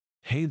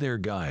Hey there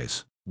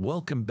guys,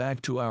 welcome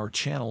back to our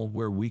channel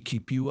where we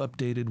keep you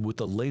updated with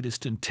the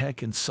latest in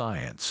tech and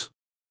science.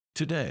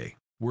 Today,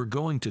 we're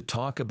going to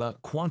talk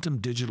about quantum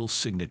digital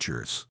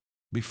signatures.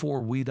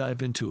 Before we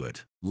dive into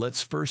it,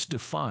 let's first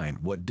define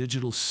what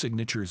digital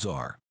signatures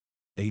are.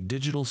 A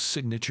digital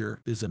signature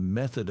is a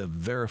method of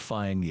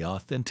verifying the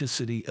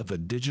authenticity of a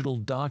digital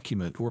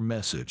document or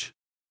message.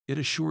 It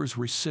assures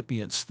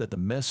recipients that the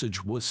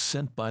message was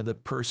sent by the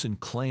person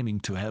claiming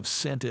to have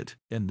sent it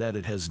and that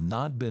it has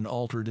not been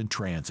altered in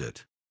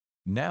transit.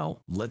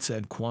 Now, let's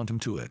add quantum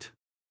to it.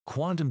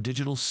 Quantum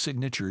digital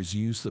signatures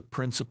use the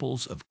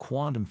principles of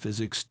quantum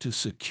physics to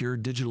secure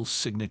digital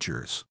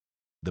signatures.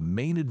 The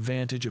main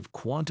advantage of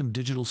quantum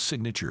digital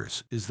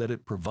signatures is that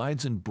it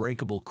provides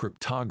unbreakable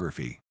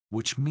cryptography,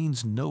 which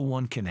means no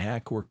one can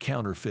hack or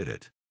counterfeit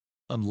it.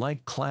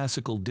 Unlike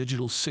classical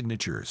digital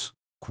signatures,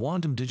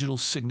 quantum digital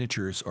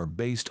signatures are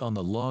based on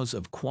the laws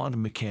of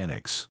quantum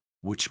mechanics,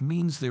 which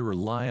means they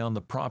rely on the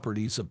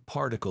properties of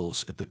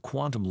particles at the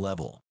quantum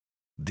level.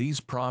 These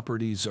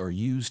properties are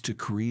used to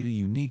create a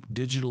unique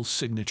digital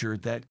signature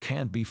that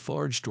can't be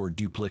forged or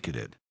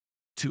duplicated.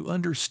 To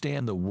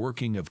understand the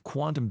working of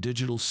quantum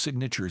digital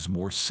signatures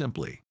more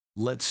simply,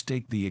 let's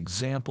take the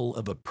example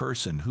of a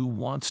person who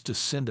wants to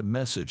send a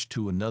message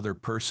to another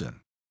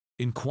person.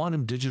 In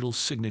quantum digital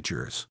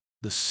signatures,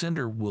 the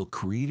sender will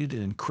create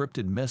an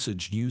encrypted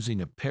message using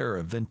a pair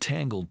of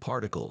entangled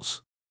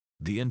particles.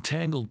 The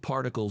entangled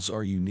particles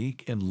are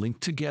unique and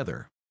linked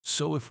together,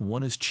 so if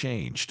one is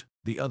changed,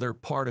 the other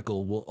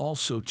particle will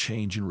also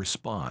change in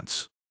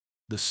response.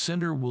 The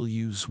sender will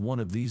use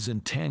one of these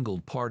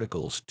entangled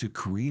particles to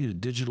create a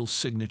digital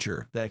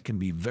signature that can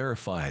be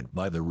verified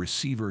by the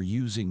receiver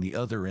using the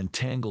other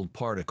entangled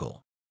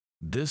particle.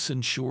 This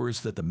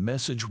ensures that the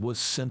message was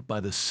sent by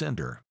the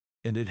sender,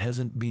 and it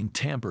hasn't been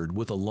tampered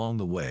with along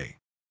the way.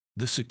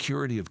 The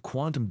security of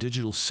quantum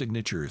digital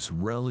signatures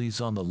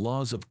relies on the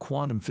laws of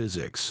quantum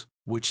physics,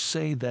 which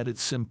say that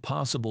it's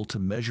impossible to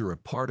measure a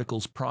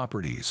particle's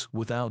properties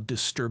without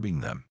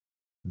disturbing them.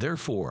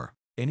 Therefore,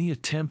 any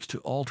attempt to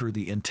alter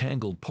the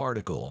entangled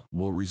particle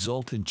will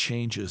result in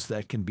changes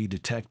that can be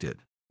detected,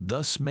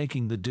 thus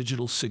making the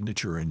digital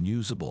signature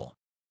unusable.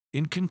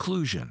 In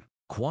conclusion,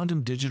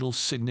 quantum digital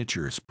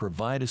signatures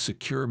provide a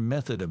secure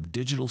method of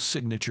digital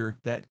signature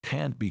that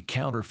can't be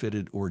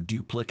counterfeited or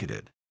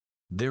duplicated.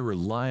 They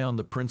rely on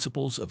the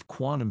principles of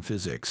quantum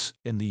physics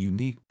and the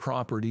unique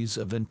properties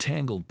of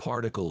entangled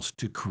particles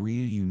to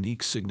create a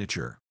unique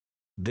signature.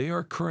 They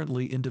are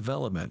currently in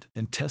development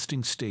and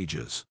testing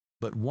stages,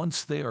 but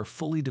once they are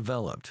fully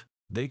developed,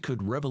 they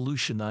could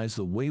revolutionize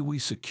the way we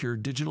secure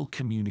digital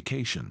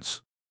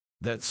communications.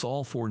 That's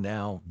all for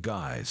now,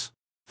 guys.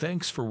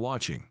 Thanks for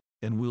watching,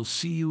 and we'll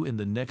see you in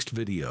the next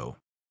video.